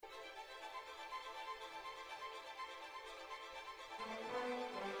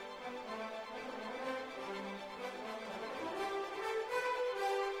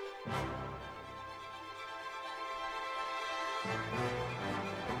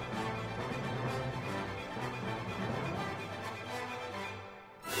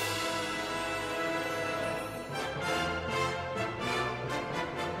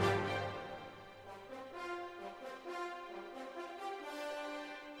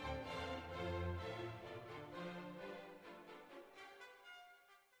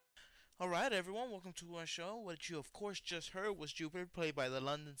All right, everyone, welcome to our show. What you, of course, just heard was Jupiter, played by the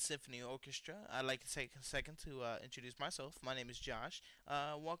London Symphony Orchestra. I'd like to take a second to introduce myself. My name is Josh.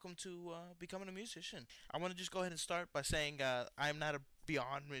 Welcome to becoming a musician. I want to just go ahead and start by saying I'm not a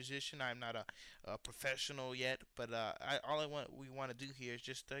beyond musician. I'm not a professional yet, but we want to do here is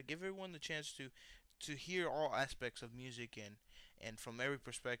just give everyone the chance to hear all aspects of music and from every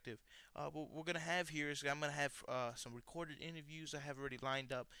perspective. What we're gonna have here is I'm gonna have some recorded interviews I have already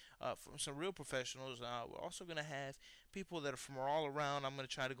lined up from some real professionals. We're also gonna have people that are from all around. I'm gonna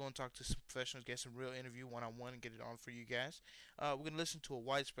try to go and talk to some professionals, get some real interview one on one, and get it on for you guys. We're gonna listen to a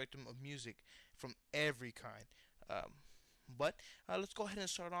wide spectrum of music from every kind. But let's go ahead and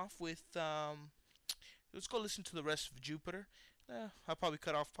start off with let's go listen to the rest of Jupiter. I'll probably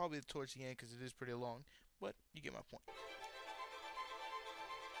cut off probably towards the end because it is pretty long, but you get my point.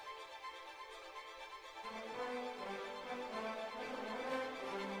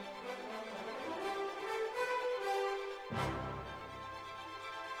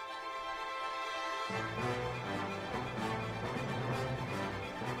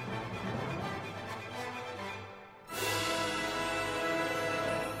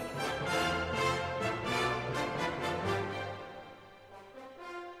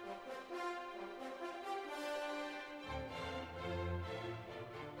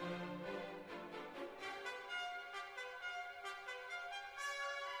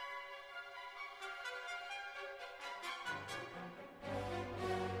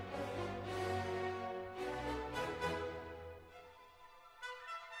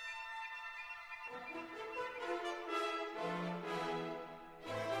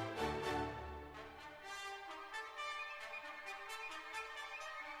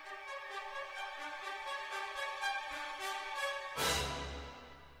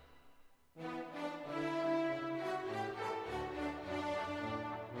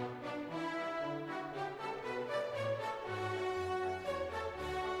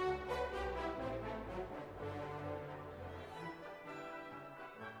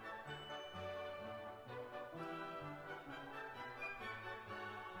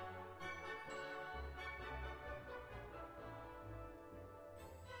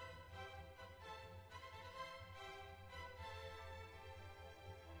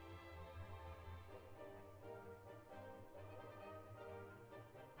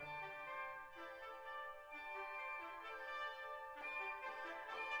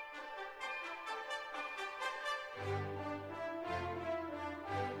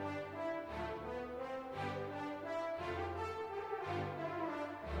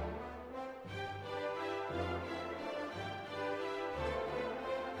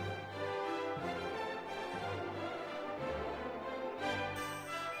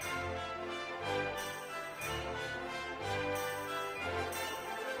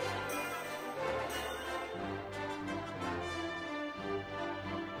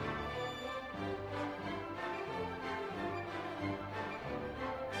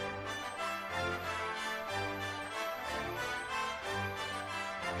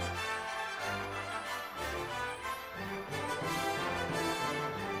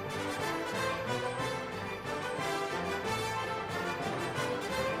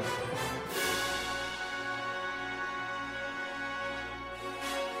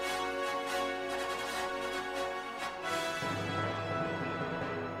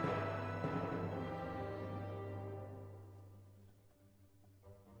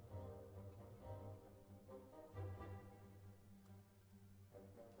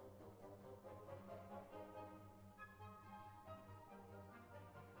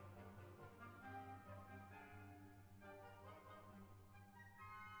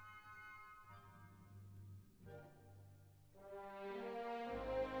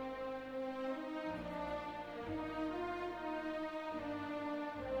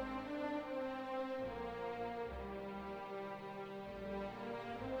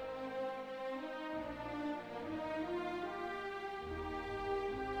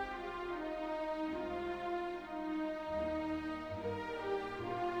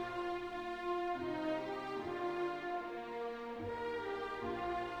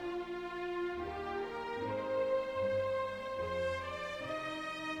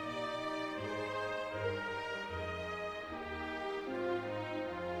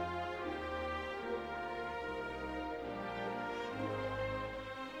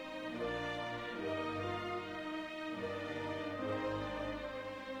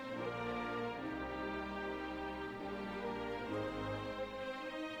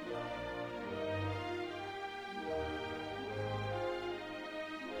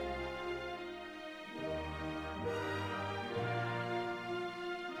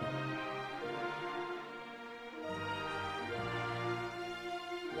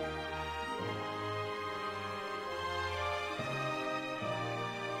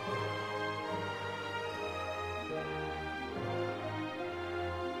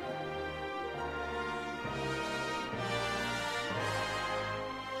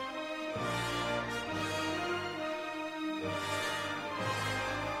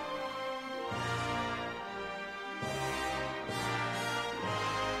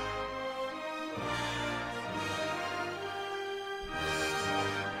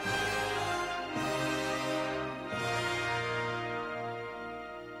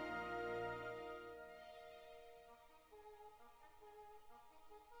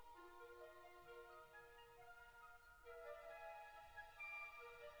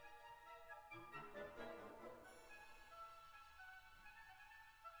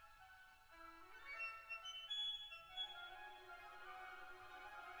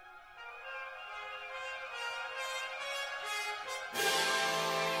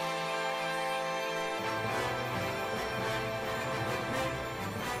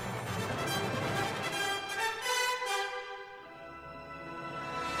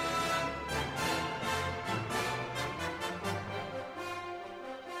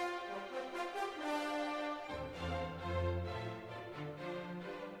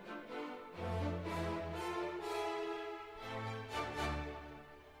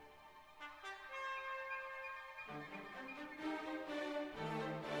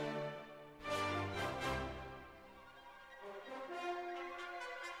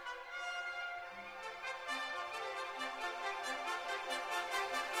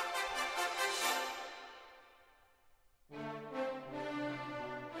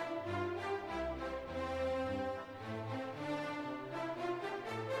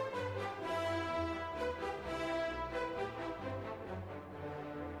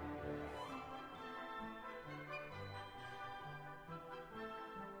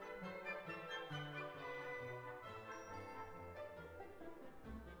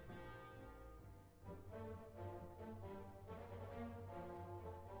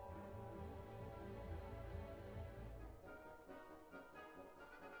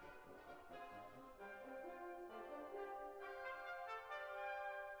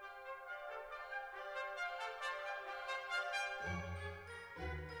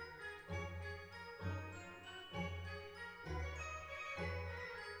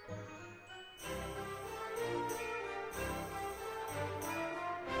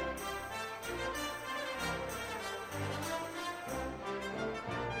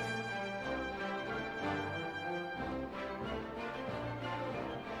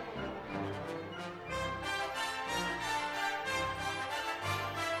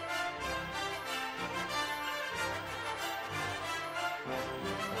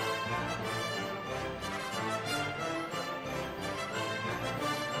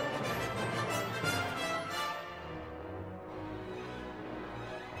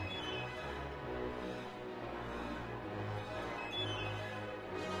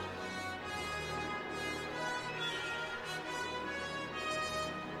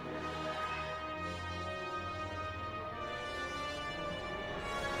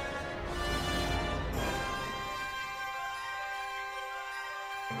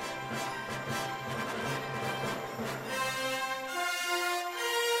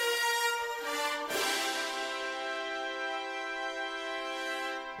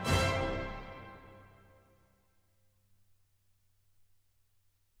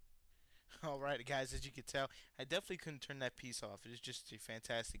 Alright, guys, as you can tell, I definitely couldn't turn that piece off. It is just a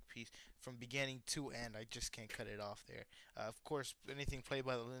fantastic piece from beginning to end. I just can't cut it off there. Of course, anything played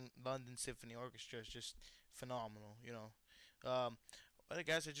by the London Symphony Orchestra is just phenomenal, you know. But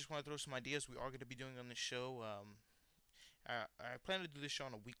guys, I just want to throw some ideas we are going to be doing on this show. I plan to do this show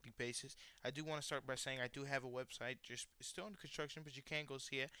on a weekly basis. I do want to start by saying I do have a website. Just it's still under construction, but you can go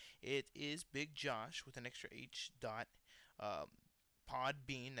see it. It is Big Josh with an extra H dot um,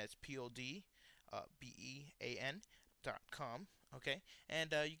 Podbean. That's PODBEAN.com. Okay,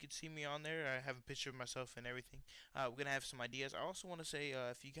 and you can see me on there. I have a picture of myself and everything. We're gonna have some ideas. I also want to say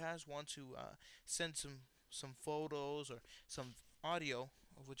if you guys want to send some photos or some audio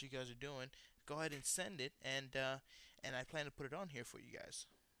of what you guys are doing, go ahead and send it, and I plan to put it on here for you guys.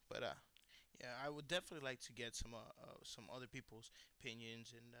 But yeah, I would definitely like to get some other people's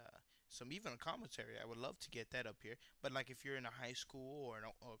opinions and some even a commentary. I would love to get that up here. But like if you're in a high school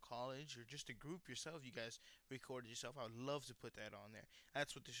or college or just a group yourself, you guys recorded yourself. I would love to put that on there.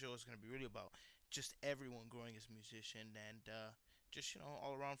 That's what the show is going to be really about. Just everyone growing as a musician and just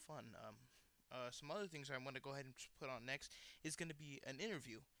all around fun. Some other things I'm going to go ahead and put on next is going to be an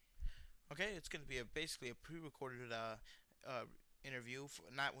interview. Okay, it's going to be basically a pre-recorded interview,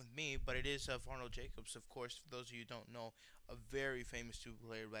 not with me, but it is of Arnold Jacobs, of course. For those of you who don't know, a very famous tuba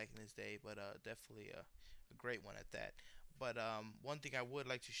player back in his day, but definitely a great one at that. But one thing I would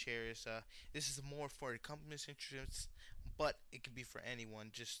like to share is this is more for accompanist instruments, but it can be for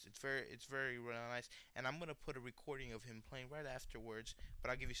anyone. Just it's very really nice, and I'm gonna put a recording of him playing right afterwards.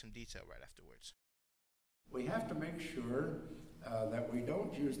 But I'll give you some detail right afterwards. We have to make sure that we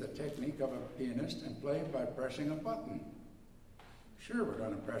don't use the technique of a pianist and play by pressing a button. Sure, we're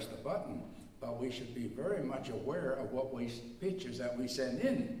going to press the button, but we should be very much aware of what pitches that we send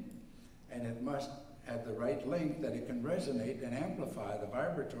in. And it must have the right length that it can resonate and amplify the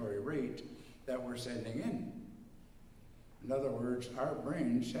vibratory rate that we're sending in. In other words, our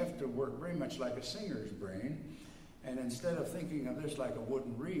brains have to work very much like a singer's brain, and instead of thinking of this like a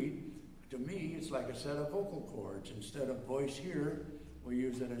wooden reed, to me, it's like a set of vocal cords. Instead of voice here, we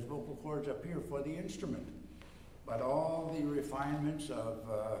use it as vocal cords up here for the instrument. But all the refinements of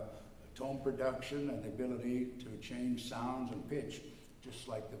tone production and the ability to change sounds and pitch, just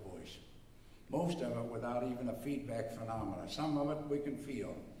like the voice. Most of it without even a feedback phenomena. Some of it we can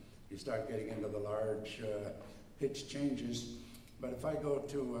feel. You start getting into the large pitch changes. But if I go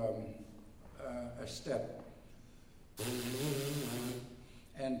to a step,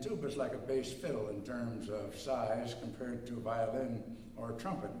 and tuba is like a bass fiddle in terms of size compared to a violin or a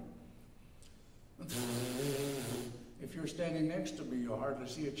trumpet. If you're standing next to me, you'll hardly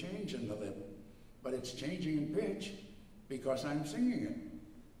see a change in the lip, but it's changing in pitch because I'm singing it.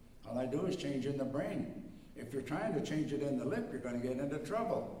 All I do is change in the brain. If you're trying to change it in the lip, you're going to get into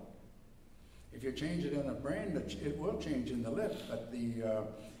trouble. If you change it in the brain, it will change in the lip, but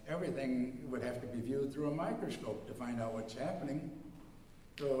everything would have to be viewed through a microscope to find out what's happening.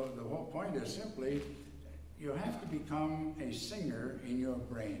 So the whole point is simply, you have to become a singer in your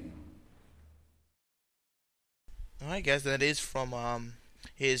brain. All right, guys, that is from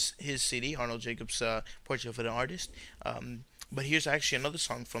his CD, Arnold Jacobs' Portrait of an Artist. But here's actually another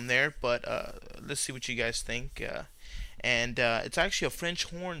song from there. But let's see what you guys think. And it's actually a French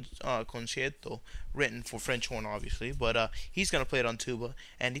horn concerto written for French horn, obviously. But he's gonna play it on tuba,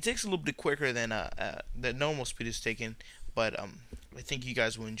 and he takes a little bit quicker than the normal speed is taken. But I think you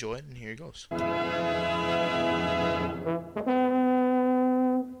guys will enjoy it, and here it goes.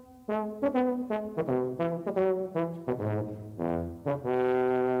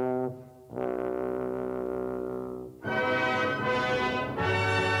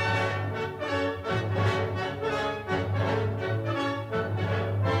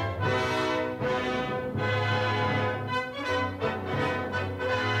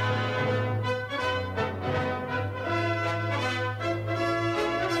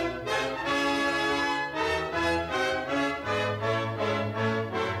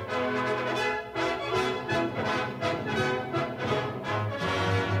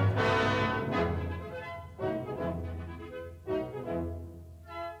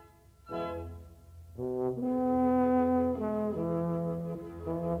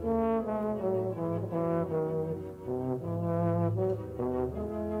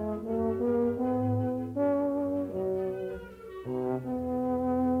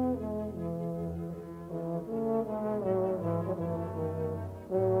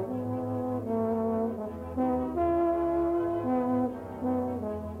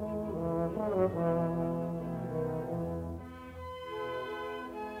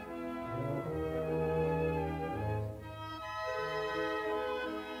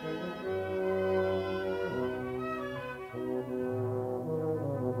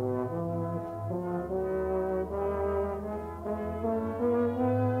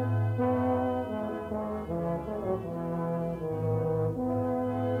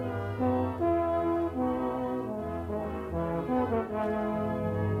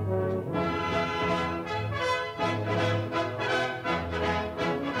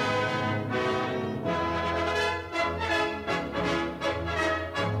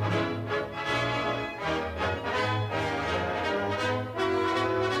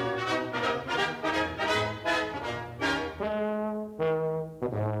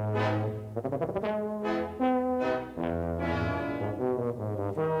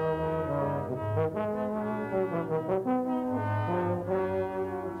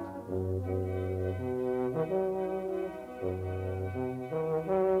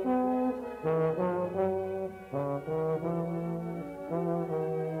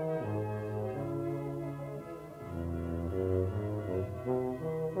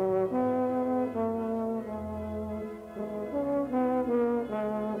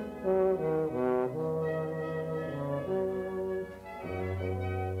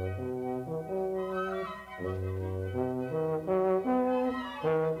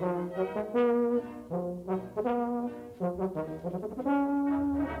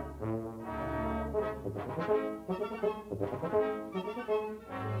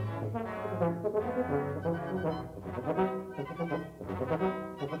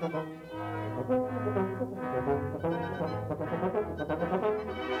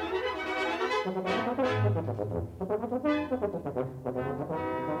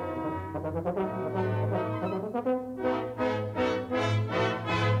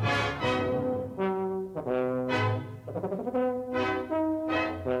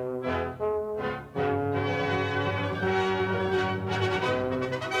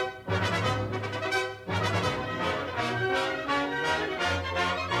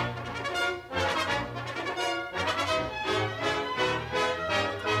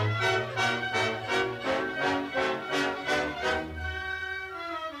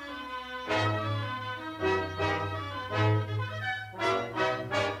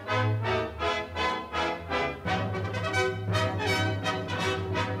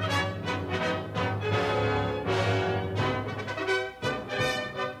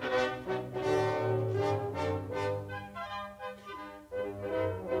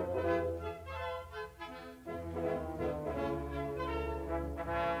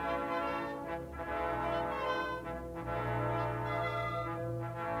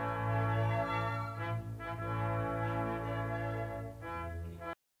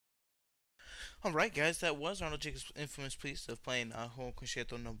 All right, guys, that was Arnold Jacobs' infamous piece of playing Home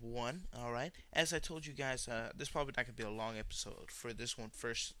Concerto Number One. All right, as I told you guys, this probably not gonna be a long episode for this one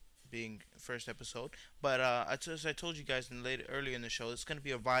first being first episode, but as I told you guys earlier in the show, it's gonna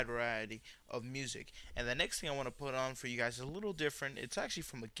be a wide variety of music. And the next thing I want to put on for you guys is a little different. It's actually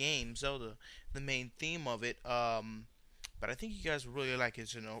from a game, Zelda, the main theme of it. But I think you guys would really like it.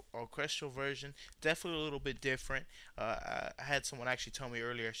 It's an orchestral version, definitely a little bit different. I had someone actually tell me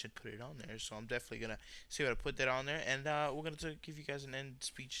earlier I should put it on there, so I'm definitely gonna see what I put that on there, and we're gonna give you guys an end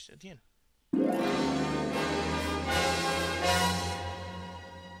speech at the end.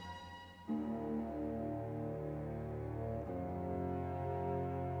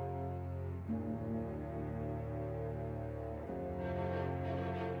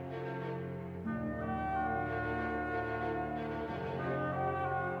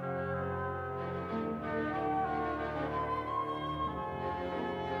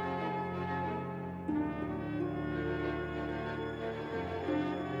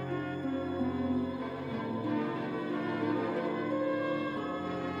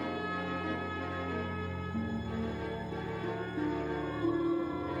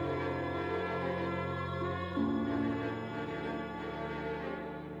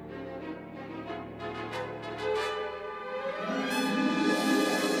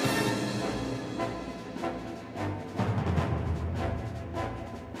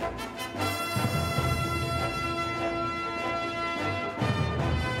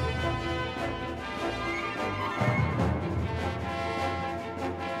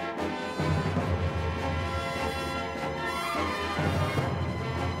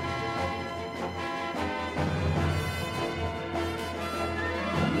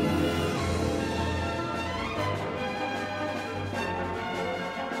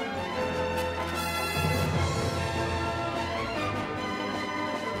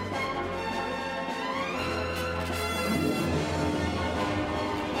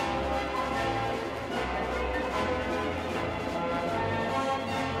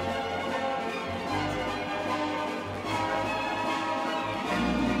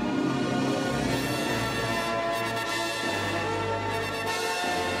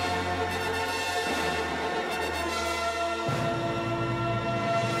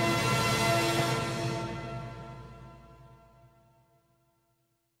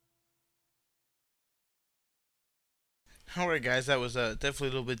 Alright, guys, that was definitely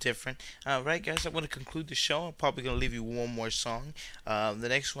a little bit different. Right, guys, I'm going to conclude the show. I'm probably going to leave you one more song. The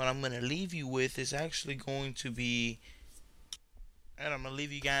next one I'm going to leave you with is actually going to be And I'm gonna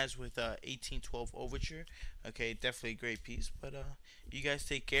leave you guys with 1812 Overture. Okay, definitely a great piece. But you guys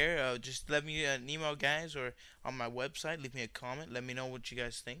take care. Just let me an email, guys, or on my website. Leave me a comment. Let me know what you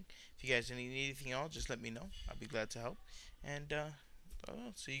guys think. If you guys need anything else, just let me know. I'll be glad to help. And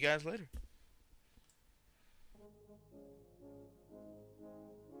see you guys later.